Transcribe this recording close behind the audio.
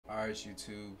Alright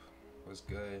YouTube, what's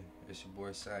good? It's your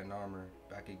boy Satin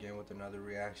back again with another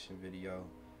reaction video.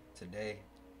 Today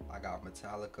I got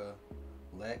Metallica,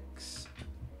 Lux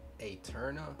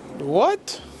Aeterna.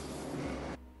 What?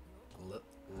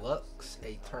 Lux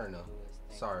Aeterna.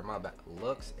 Sorry, my bad.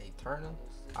 Lux Aeterna.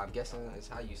 I'm guessing is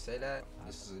how you say that.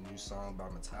 This is a new song by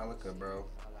Metallica, bro.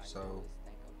 So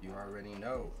you already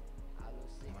know.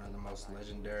 One of the most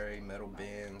legendary metal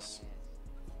bands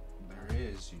there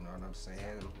is, you know what I'm saying?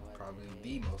 Probably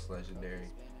the most legendary.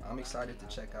 I'm excited to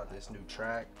check out this new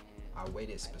track. I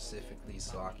waited specifically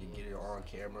so I could get it on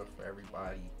camera for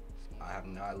everybody. I have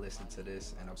not listened to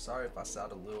this, and I'm sorry if I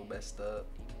sound a little messed up.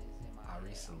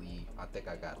 I think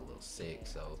I got a little sick,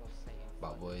 so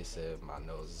my voice said my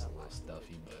nose is a little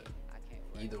stuffy, but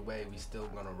either way, we still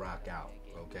gonna rock out,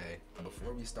 okay?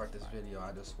 Before we start this video,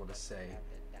 I just want to say,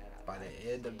 by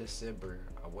the end of December,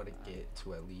 I want to get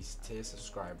to at least 10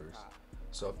 subscribers.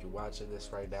 So if you're watching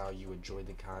this right now, you enjoy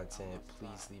the content,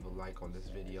 please leave a like on this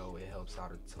video. It helps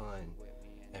out a ton.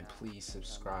 And please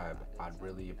subscribe. I'd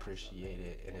really appreciate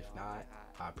it. And if not,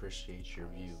 I appreciate your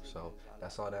view. So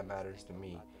that's all that matters to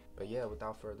me. But yeah,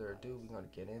 without further ado, we're going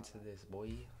to get into this,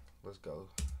 boy. Let's go.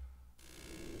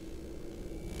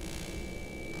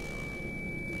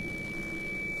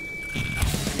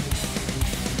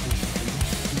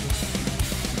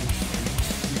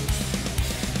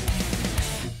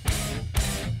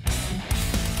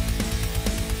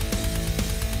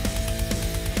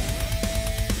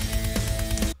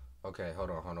 Okay, hold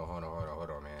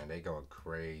on, man. They going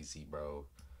crazy, bro.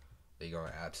 They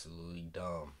going absolutely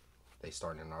dumb. They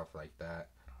starting off like that.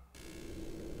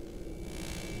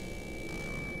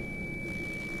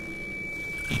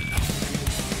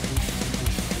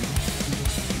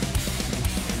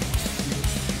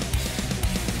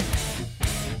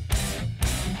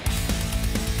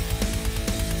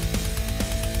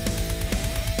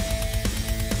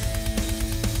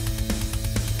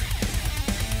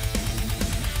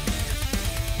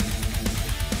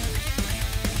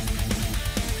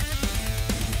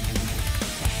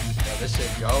 This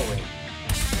shit going.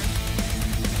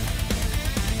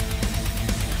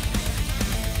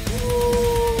 Woo!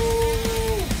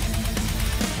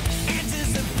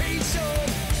 Anticipation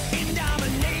in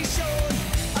domination.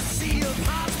 A sea of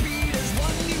heartbeat is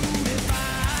one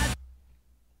unified.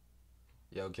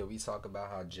 Yo, can we talk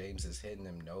about how James is hitting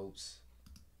them notes?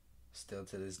 Still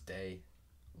to this day,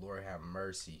 Lord have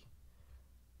mercy.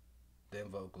 Them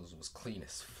vocals was clean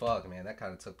as fuck, man. That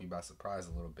kind of took me by surprise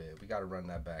a little bit. We got to run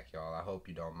that back, y'all. I hope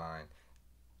you don't mind.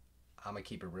 I'm going to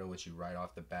keep it real with you right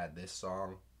off the bat. This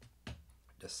song,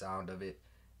 the sound of it,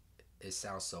 it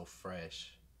sounds so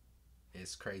fresh.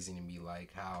 It's crazy to me,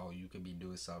 like, how you could be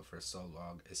doing something for so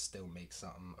long and still make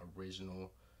something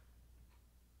original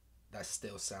that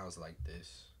still sounds like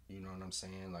this. You know what I'm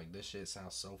saying? Like, this shit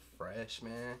sounds so fresh,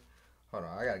 man. Hold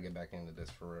on, I got to get back into this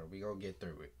for real. We going to get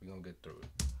through it. We going to get through it.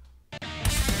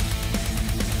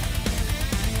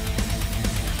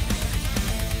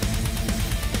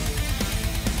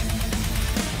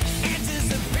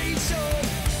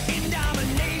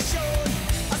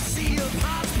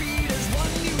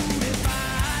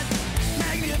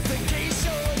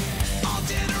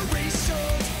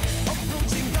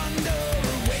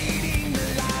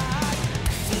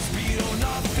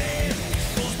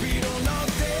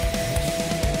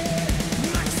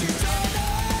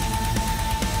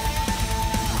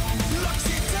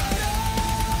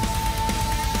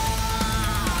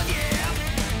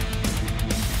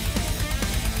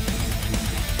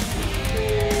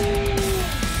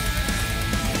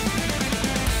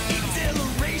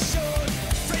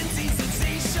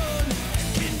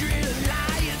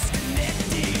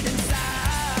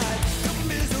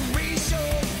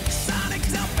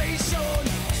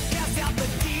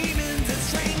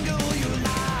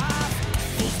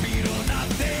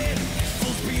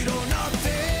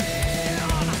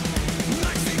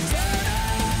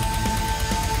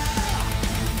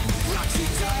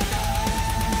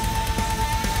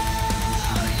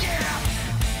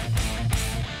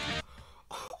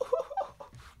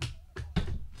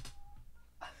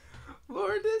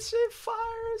 Lord, this shit fire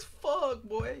as fuck,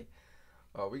 boy.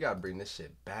 Oh, we gotta bring this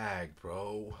shit back,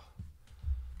 bro.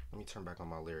 Let me turn back on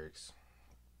my lyrics.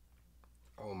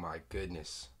 Oh my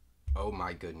goodness. Oh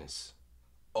my goodness.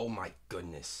 Oh my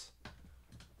goodness.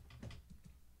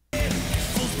 Full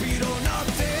speed or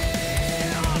nothing.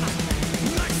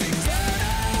 Lux Aeterna.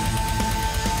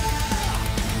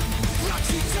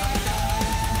 Lux Aeterna.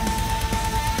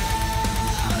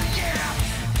 Yeah.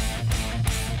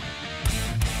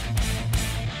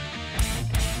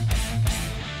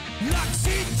 Lux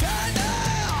Aeterna.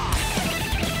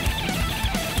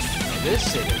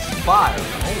 This shit is fire.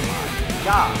 Oh my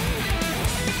god.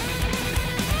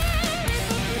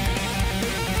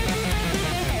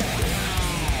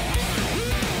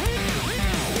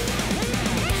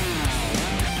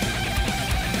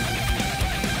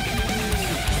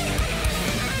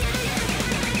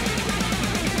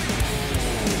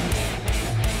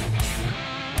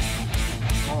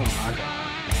 Oh my god.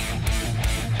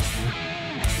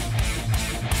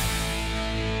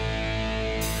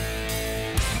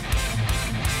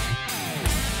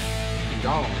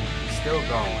 Going, still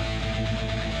going.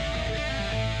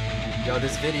 Yo,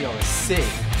 this video is sick.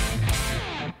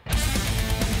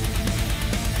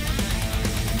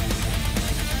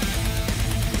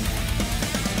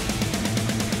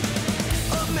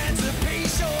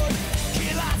 Emancipation,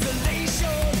 kill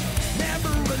isolation, never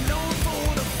alone for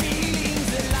the feelings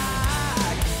that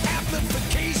like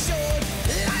amplification,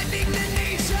 lightning the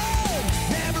nation,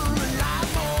 never alive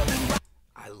more than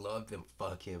I love them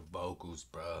fucking vocals,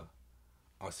 bruh.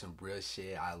 On some real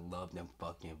shit, I love them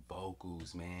fucking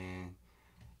vocals, man.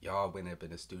 Y'all went up in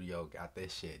the studio, got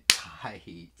this shit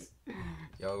tight.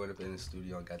 Y'all went up in the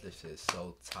studio and got this shit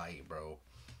so tight, bro.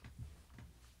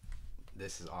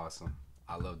 This is awesome.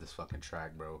 I love this fucking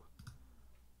track, bro.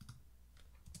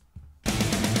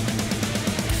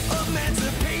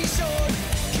 emancipation,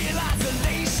 kill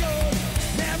isolation,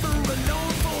 never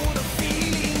alone for the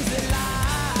feelings that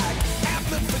like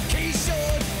amplification,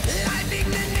 lightning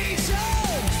the nation,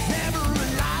 never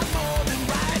alive more than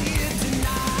right here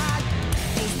tonight.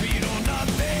 Full speed or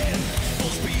nothing,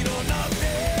 full speed or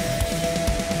nothing.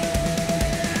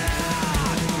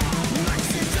 Lux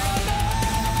Aeterna,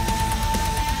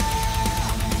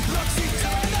 Lux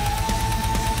Aeterna,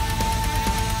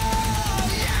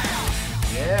 yeah.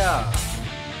 Yeah.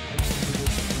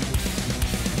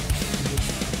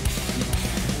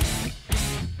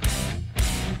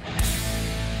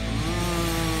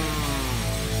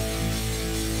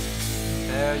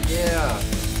 Hell yeah.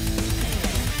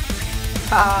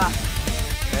 Ha.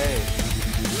 Hey.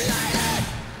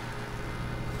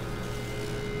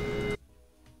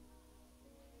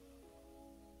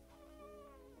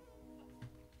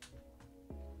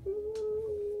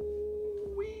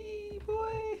 Wee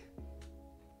boy.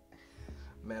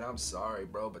 Man, I'm sorry,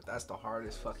 bro, but that's the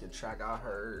hardest fucking track I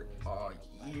heard all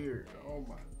year. Oh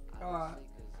my god.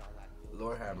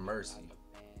 Lord have mercy.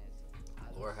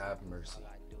 Lord have mercy.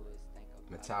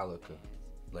 Metallica,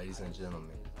 ladies and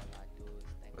gentlemen.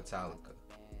 Metallica.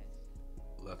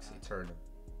 Lux Aeterna.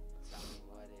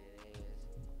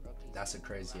 That's a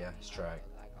crazy ass track.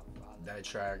 That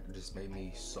track just made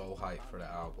me so hyped for the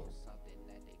album.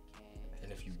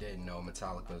 And if you didn't know,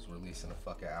 Metallica's releasing a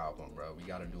fucking album, bro. We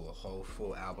gotta do a whole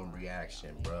full album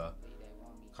reaction, bro.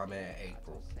 Coming in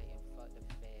April.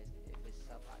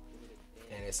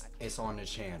 And it's on the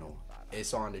channel.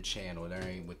 It's on the channel. There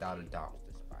ain't without a doubt.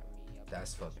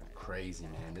 That's fucking crazy,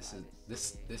 man. This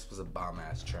was a bomb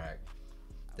ass track.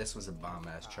 This was a bomb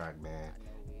ass track, man.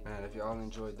 Man, if y'all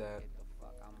enjoyed that,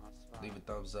 leave a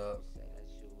thumbs up,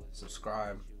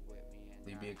 subscribe,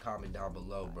 leave me a comment down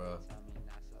below, bro.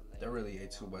 There really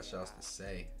ain't too much else to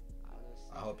say.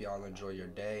 I hope y'all enjoy your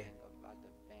day.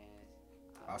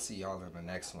 I'll see y'all in the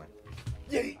next one.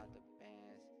 Yay!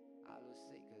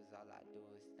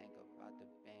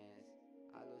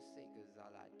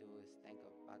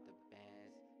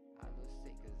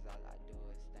 All I do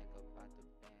is think about the